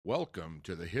Welcome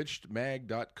to the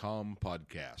HitchedMag.com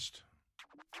podcast.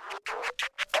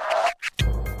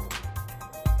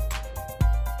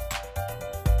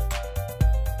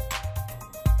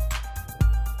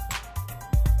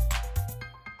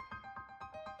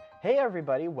 Hey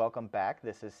everybody, welcome back.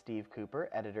 This is Steve Cooper,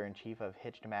 editor-in-chief of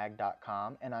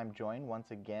HitchedMag.com, and I'm joined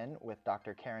once again with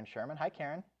Dr. Karen Sherman. Hi,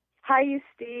 Karen. Hi,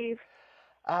 Steve.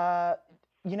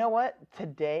 You know what?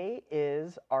 Today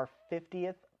is our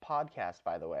 50th podcast,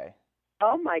 by the way.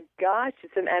 Oh my gosh,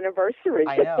 it's an anniversary.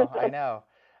 I know.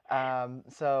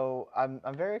 So I'm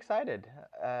very excited.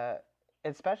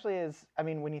 Especially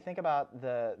when you think about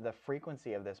the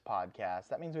frequency of this podcast,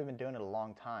 that means we've been doing it a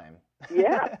long time.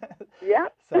 Yeah.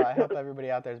 So I hope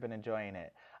everybody out there has been enjoying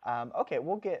it. Okay,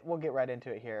 we'll get right into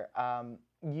it here.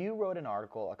 You wrote an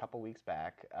article a couple weeks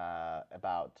back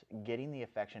about getting the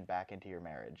affection back into your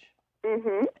marriage.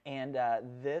 Mm-hmm. And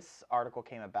this article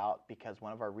came about because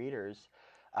one of our readers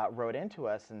wrote into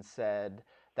us and said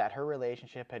that her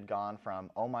relationship had gone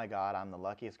from, oh my God, I'm the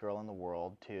luckiest girl in the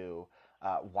world, to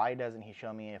why doesn't he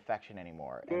show me affection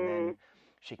anymore? And then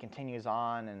she continues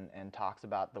on and talks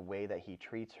about the way that he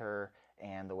treats her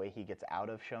and the way he gets out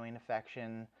of showing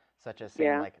affection, such as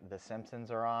saying like The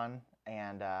Simpsons are on.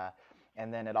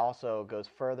 And then it also goes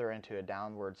further into a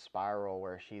downward spiral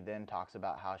where she then talks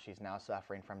about how she's now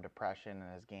suffering from depression and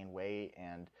has gained weight.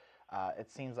 And it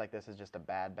seems like this is just a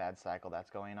bad cycle that's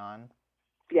going on.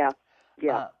 Yeah.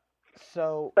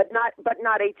 So, but not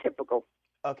atypical.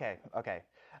 Okay.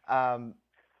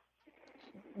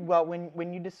 Well,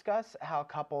 when you discuss how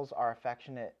couples are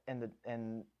affectionate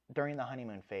during the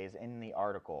honeymoon phase in the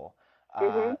article,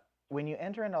 when you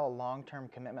enter into a long-term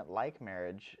commitment like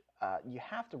marriage, you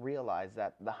have to realize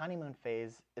that the honeymoon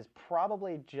phase is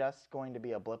probably just going to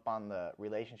be a blip on the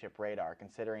relationship radar,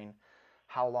 considering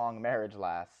how long marriage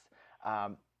lasts.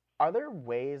 Are there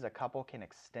ways a couple can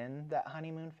extend that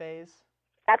honeymoon phase?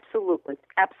 Absolutely.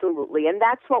 And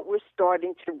that's what we're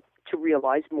starting to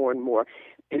realize more and more.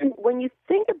 When you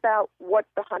think about what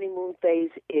the honeymoon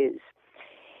phase is,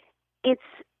 it's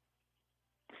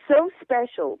so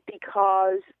special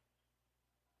because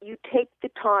you take the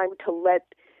time to let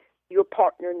your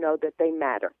partner know that they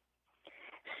matter.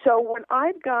 So when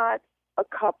I've got a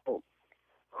couple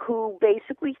who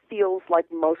basically feels like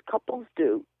most couples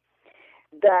do,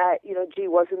 that, gee,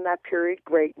 wasn't that period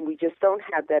great? And we just don't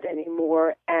have that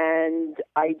anymore. And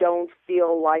I don't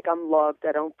feel like I'm loved.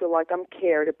 I don't feel like I'm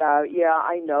cared about. Yeah,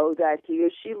 I know that he or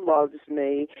she loves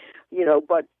me,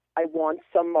 but I want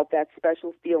some of that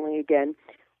special feeling again.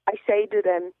 I say to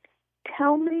them,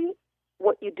 tell me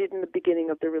what you did in the beginning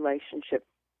of the relationship.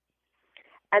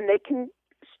 And they can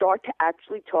start to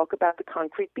actually talk about the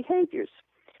concrete behaviors.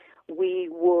 We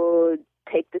would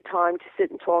take the time to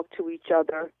sit and talk to each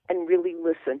other and really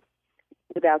listen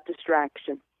without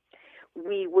distraction.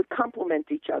 We would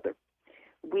compliment each other.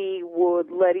 We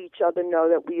would let each other know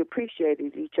that we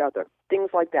appreciated each other,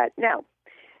 things like that. Now,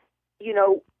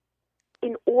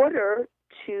 in order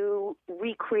to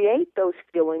recreate those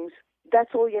feelings,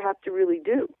 that's all you have to really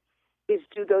do, is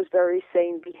do those very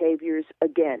same behaviors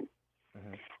again.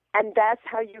 Mm-hmm. And that's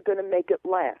how you're going to make it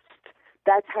last.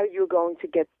 That's how you're going to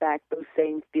get back those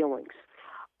same feelings.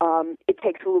 It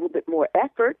takes a little bit more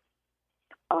effort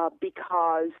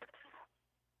because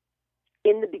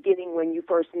in the beginning, when you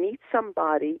first meet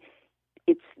somebody,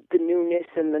 it's the newness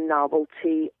and the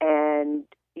novelty, and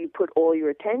you put all your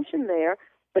attention there,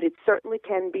 but it certainly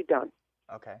can be done.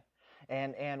 Okay.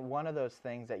 And one of those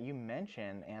things that you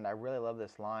mentioned, and I really love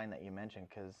this line that you mentioned,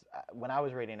 because when I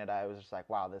was reading it, I was just like,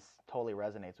 wow, this totally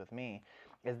resonates with me,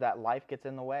 is that life gets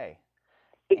in the way.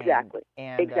 Exactly.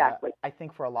 Exactly. I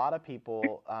think for a lot of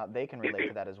people, they can relate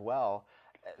to that as well.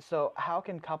 So how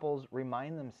can couples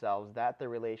remind themselves that the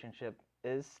relationship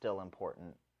is still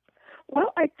important?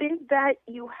 Well, I think that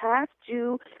you have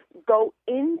to go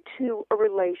into a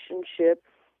relationship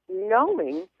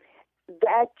knowing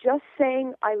that just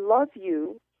saying I love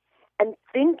you and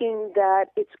thinking that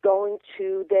it's going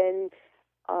to then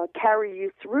carry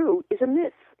you through is a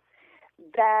myth.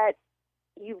 That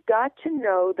you've got to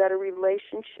know that a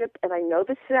relationship, and I know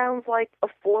this sounds like a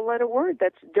four-letter word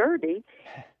that's dirty,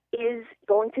 is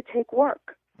going to take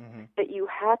work. Mm-hmm. That you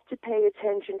have to pay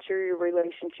attention to your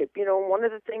relationship. One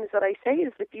of the things that I say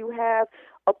is if you have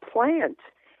a plant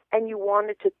and you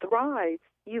want it to thrive,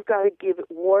 you've got to give it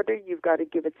water, you've got to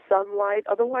give it sunlight,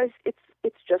 otherwise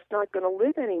it's just not going to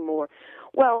live anymore.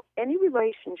 Well, any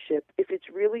relationship, if it's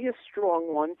really a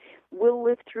strong one, will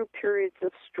live through periods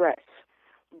of stress.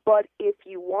 But if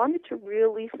you want it to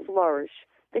really flourish,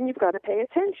 then you've got to pay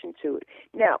attention to it.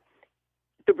 Now,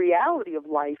 the reality of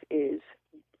life is,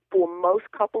 for most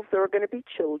couples, there are going to be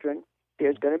children.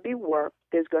 There's going to be work.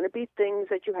 There's going to be things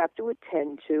that you have to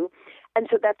attend to. And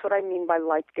so that's what I mean by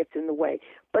life gets in the way.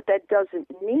 But that doesn't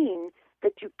mean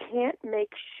that you can't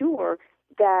make sure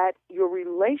that your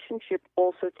relationship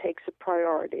also takes a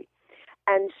priority.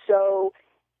 And so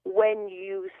when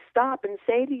you stop and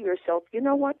say to yourself, you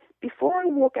know what, before I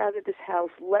walk out of this house,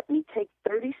 let me take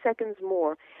 30 seconds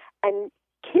more and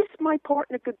kiss my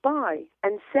partner goodbye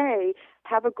and say,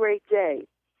 have a great day.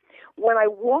 When I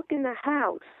walk in the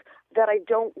house, that I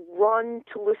don't run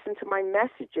to listen to my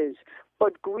messages,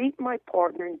 but greet my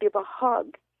partner and give a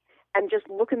hug and just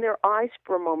look in their eyes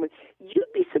for a moment.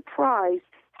 You'd be surprised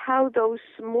how those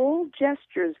small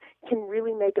gestures can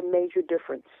really make a major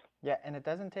difference. Yeah, and it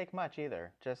doesn't take much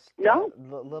either. Just No.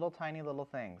 Little tiny little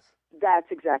things.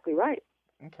 That's exactly right.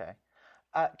 Okay.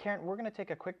 Karen, we're going to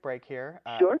take a quick break here.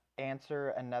 Sure.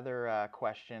 Answer another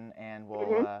question, and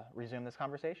we'll resume this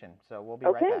conversation. So we'll be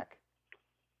Okay. right back.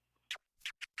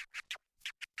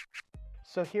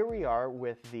 So here we are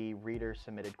with the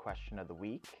reader-submitted question of the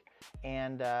week,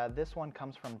 and this one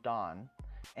comes from Dawn.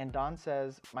 And Dawn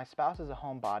says, my spouse is a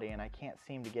homebody, and I can't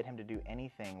seem to get him to do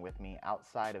anything with me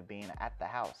outside of being at the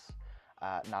house,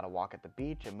 not a walk at the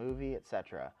beach, a movie,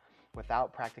 etc.,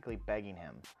 without practically begging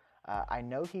him. I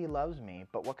know he loves me,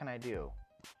 but what can I do?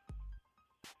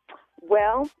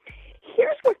 Well,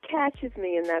 here's what catches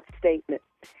me in that statement.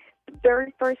 The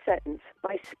very first sentence,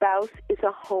 my spouse is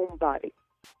a homebody.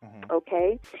 Mm-hmm.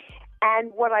 Okay?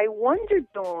 And what I wondered,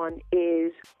 Dawn,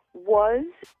 is, was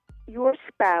your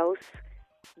spouse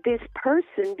this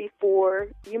person before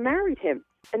you married him?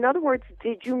 In other words,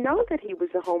 did you know that he was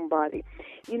a homebody?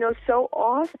 You know, so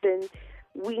often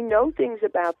we know things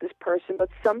about this person, but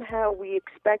somehow we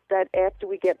expect that after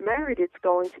we get married, it's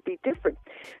going to be different.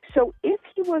 So if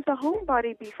he was a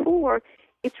homebody before,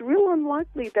 it's real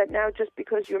unlikely that now just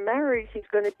because you're married, he's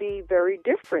going to be very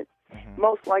different. Mm-hmm.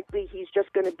 Most likely he's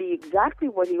just going to be exactly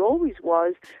what he always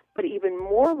was, but even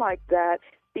more like that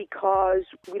because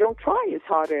we don't try as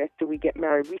hard after we get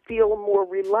married. We feel more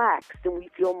relaxed and we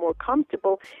feel more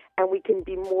comfortable and we can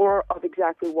be more of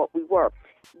exactly what we were.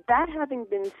 That having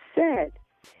been said,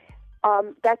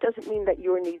 that doesn't mean that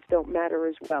your needs don't matter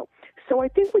as well. So I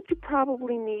think what you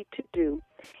probably need to do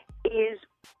is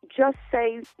just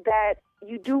say that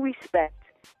you do respect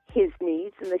his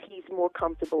needs and that he's more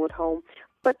comfortable at home,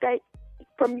 but that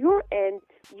from your end,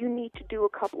 you need to do a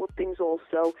couple of things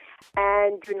also.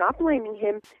 And you're not blaming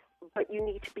him, but you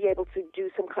need to be able to do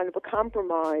some kind of a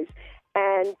compromise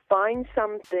and find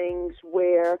some things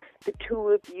where the two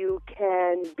of you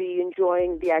can be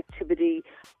enjoying the activity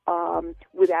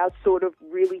without sort of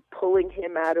really pulling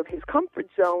him out of his comfort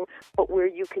zone, but where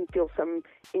you can feel some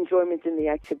enjoyment in the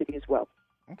activity as well.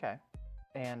 Okay.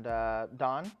 And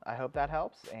Dawn, I hope that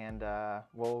helps, and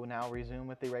we'll now resume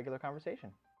with the regular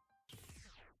conversation.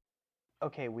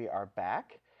 Okay, we are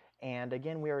back, and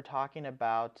again, we are talking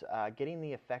about getting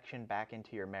the affection back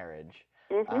into your marriage.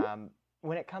 Mm-hmm.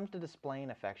 When it comes to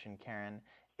displaying affection, Karen,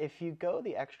 if you go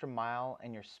the extra mile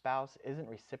and your spouse isn't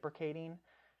reciprocating,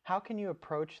 how can you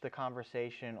approach the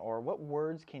conversation, or what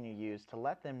words can you use to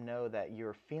let them know that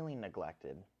you're feeling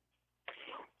neglected?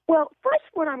 Well, first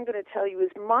what I'm going to tell you is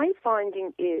my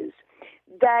finding is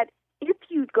that if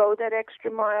you go that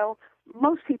extra mile,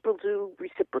 most people do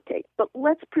reciprocate. But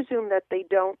let's presume that they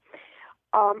don't.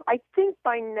 I think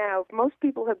by now, if most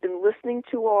people have been listening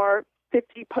to our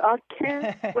 50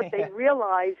 podcasts, what they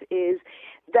realize is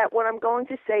that what I'm going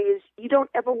to say is you don't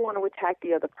ever want to attack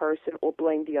the other person or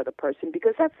blame the other person,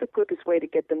 because that's the quickest way to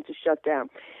get them to shut down.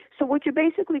 So what you're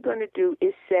basically going to do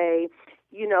is say,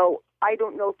 you know, I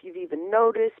don't know if you've even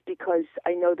noticed because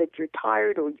I know that you're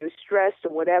tired or you're stressed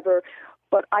or whatever,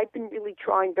 but I've been really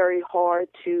trying very hard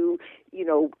to, you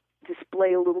know,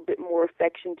 display a little bit more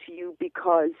affection to you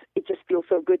because it just feels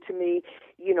so good to me,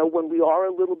 you know, when we are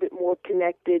a little bit more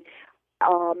connected.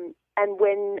 And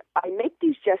when I make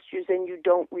these gestures and you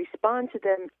don't respond to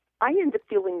them, I end up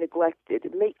feeling neglected.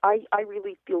 I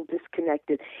really feel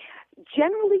disconnected.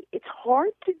 Generally, it's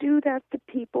hard to do that to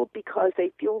people because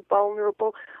they feel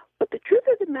vulnerable. But the truth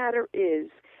of the matter is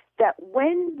that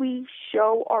when we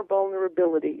show our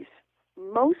vulnerabilities,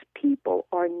 most people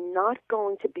are not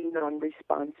going to be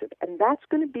non-responsive, and that's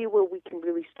going to be where we can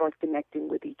really start connecting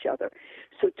with each other.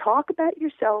 So talk about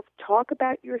yourself, talk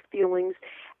about your feelings,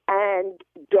 and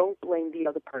don't blame the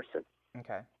other person.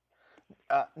 Okay.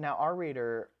 Now, our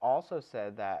reader also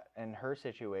said that in her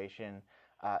situation,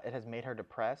 it has made her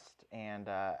depressed, and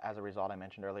as a result, I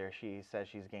mentioned earlier, she says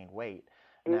she's gained weight.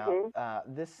 Now,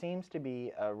 this seems to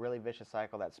be a really vicious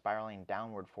cycle that's spiraling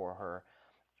downward for her.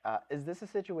 Is this a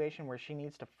situation where she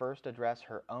needs to first address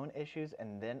her own issues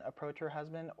and then approach her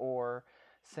husband, or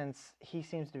since he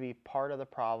seems to be part of the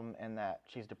problem in that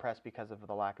she's depressed because of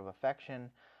the lack of affection,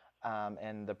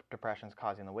 and the depression's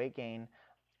causing the weight gain,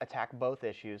 attack both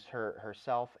issues,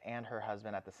 herself and her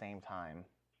husband at the same time?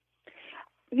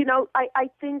 I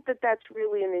think that that's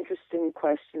really an interesting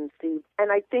question, Steve.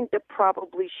 And I think that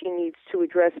probably she needs to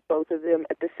address both of them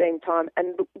at the same time.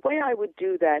 And the way I would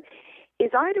do that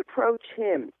is I'd approach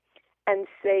him and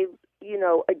say,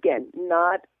 again,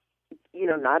 not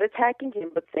attacking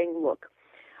him, but saying, look,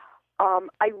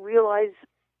 I realize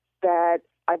that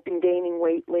I've been gaining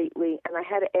weight lately, and I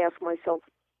had to ask myself,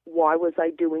 why was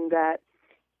I doing that?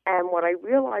 And what I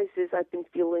realized is I've been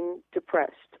feeling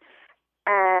depressed.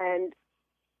 And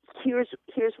here's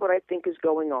what I think is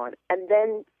going on. And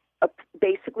then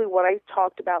basically what I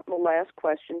talked about in the last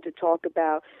question, to talk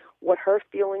about what her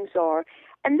feelings are,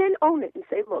 and then own it and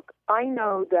say, look, I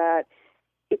know that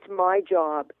it's my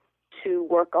job to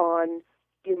work on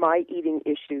my eating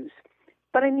issues,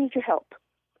 but I need your help.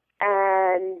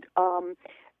 And,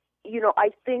 I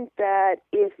think that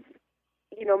if,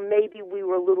 maybe we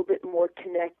were a little bit more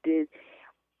connected,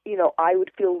 I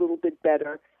would feel a little bit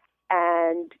better.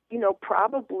 And,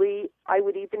 probably I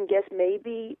would even guess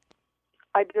maybe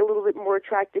I'd be a little bit more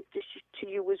attractive to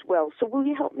you as well. So will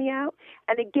you help me out?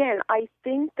 And again, I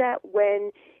think that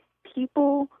when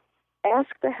people ask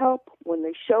for help, when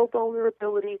they show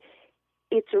vulnerability,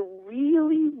 it's a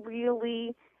really,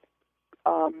 really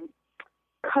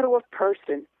cut-off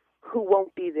person who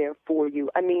won't be there for you.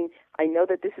 I mean, I know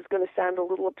that this is going to sound a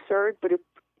little absurd, but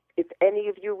if any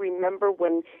of you remember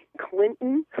when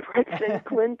President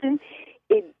Clinton,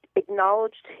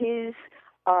 acknowledged his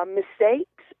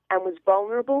mistakes and was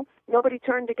vulnerable, nobody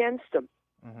turned against him.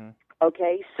 Mm-hmm.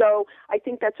 Okay, so I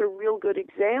think that's a real good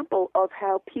example of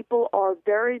how people are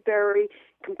very, very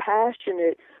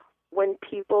compassionate when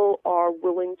people are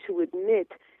willing to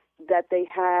admit that they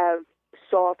have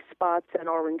soft spots and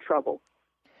are in trouble.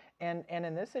 And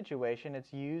in this situation,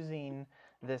 it's using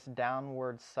this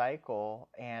downward cycle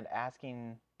and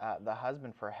asking the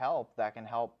husband for help that can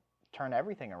help turn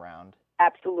everything around.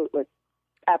 Absolutely.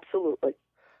 Absolutely.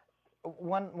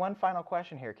 One final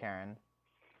question here, Karen.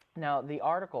 Now, the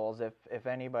articles, if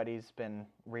anybody's been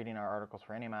reading our articles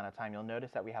for any amount of time, you'll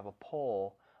notice that we have a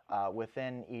poll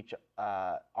within each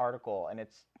article, and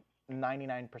it's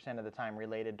 99% of the time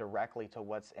related directly to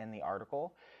what's in the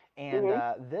article. And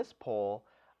this poll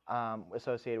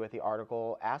associated with the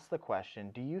article asks the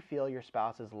question, do you feel your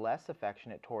spouse is less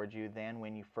affectionate towards you than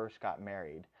when you first got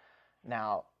married?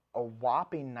 Now, a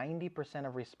whopping 90%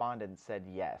 of respondents said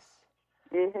yes.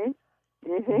 Mm-hmm.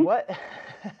 Mm-hmm.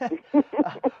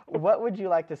 What would you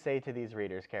like to say to these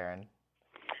readers, Karen?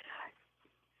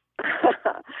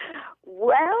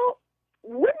 Well,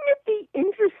 wouldn't it be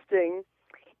interesting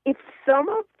if some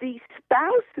of the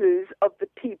spouses of the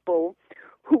people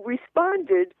who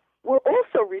responded were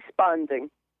also responding?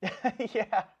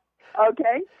 Yeah.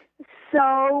 Okay?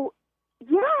 So,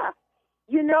 yeah,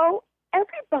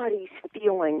 everybody's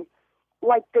feeling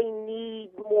like they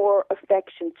need more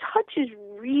affection. Touch is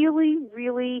really,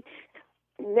 really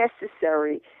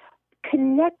necessary.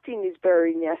 Connecting is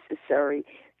very necessary.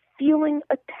 Feeling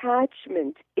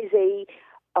attachment is a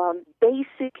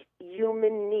basic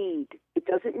human need. It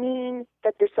doesn't mean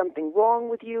that there's something wrong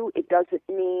with you. It doesn't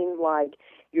mean like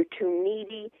you're too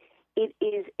needy. It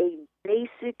is a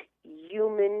basic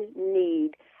human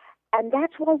need. And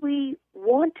that's why we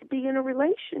want to be in a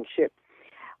relationship.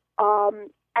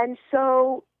 And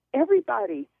so,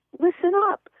 everybody, listen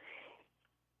up.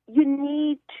 You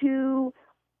need to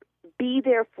be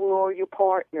there for your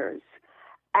partners,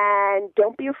 and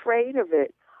don't be afraid of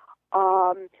it.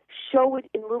 Show it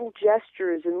in little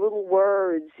gestures and little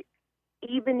words,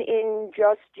 even in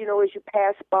just, as you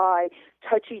pass by,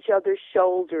 touch each other's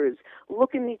shoulders,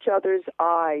 look in each other's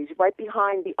eyes. Right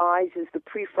behind the eyes is the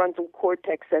prefrontal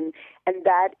cortex, and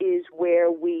that is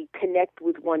where we connect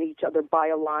with each other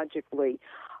biologically.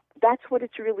 That's what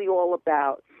it's really all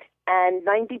about. And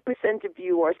 90% of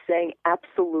you are saying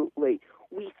absolutely.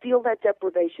 We feel that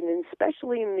deprivation, and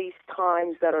especially in these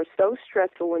times that are so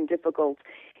stressful and difficult,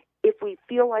 if we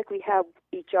feel like we have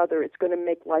each other, it's going to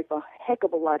make life a heck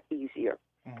of a lot easier.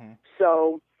 Mm-hmm.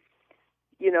 So,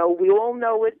 we all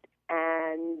know it,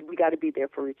 and we got to be there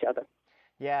for each other.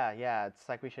 Yeah. It's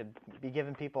like we should be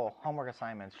giving people homework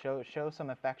assignments. Show some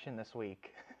affection this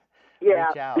week. Yeah.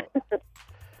 Reach out.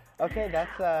 Okay,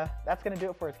 that's going to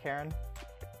do it for us, Karen.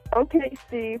 Okay,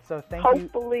 Steve. So thank you.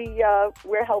 Hopefully,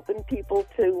 we're helping people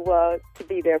to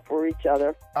be there for each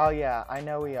other. Oh yeah, I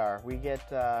know we are. We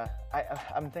get.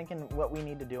 I'm thinking what we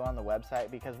need to do on the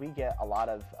website, because we get a lot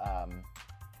of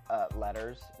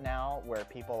letters now where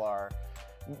people are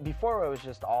before it was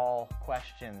just all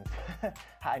questions.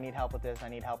 I need help with this, I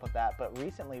need help with that. But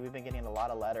recently we've been getting a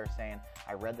lot of letters saying,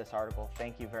 I read this article,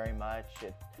 thank you very much.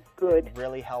 It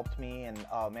really helped me, and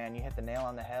oh man, you hit the nail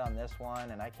on the head on this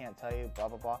one, and I can't tell you, blah,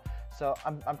 blah, blah. So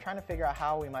I'm trying to figure out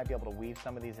how we might be able to weave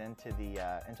some of these into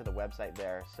the website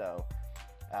there. So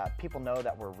people know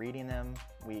that we're reading them.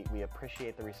 We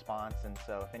appreciate the response, and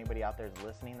so if anybody out there is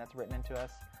listening that's written into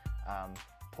us,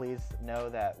 please know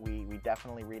that we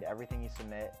definitely read everything you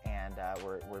submit, and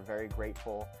we're very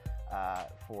grateful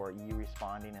for you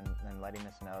responding and letting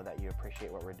us know that you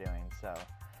appreciate what we're doing. So,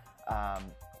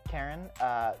 Karen,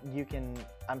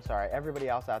 everybody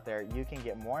else out there, you can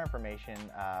get more information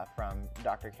from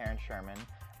Dr. Karen Sherman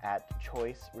at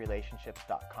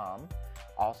choicerelationships.com,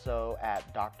 also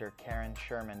at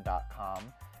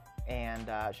drkarensherman.com.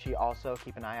 And she also,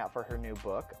 keep an eye out for her new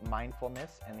book,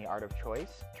 Mindfulness and the Art of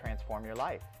Choice, Transform Your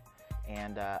Life.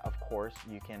 And of course,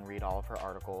 you can read all of her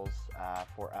articles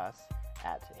for us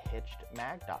at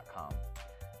hitchedmag.com.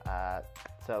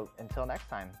 So until next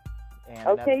time. And,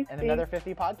 okay, and another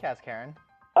 50 podcast, Karen.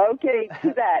 Okay,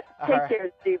 do that. Take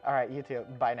care, Steve. All right, you too.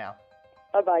 Bye now.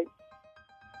 Bye-bye.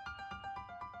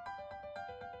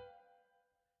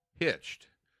 Hitched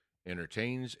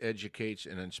entertains, educates,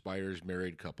 and inspires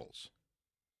married couples.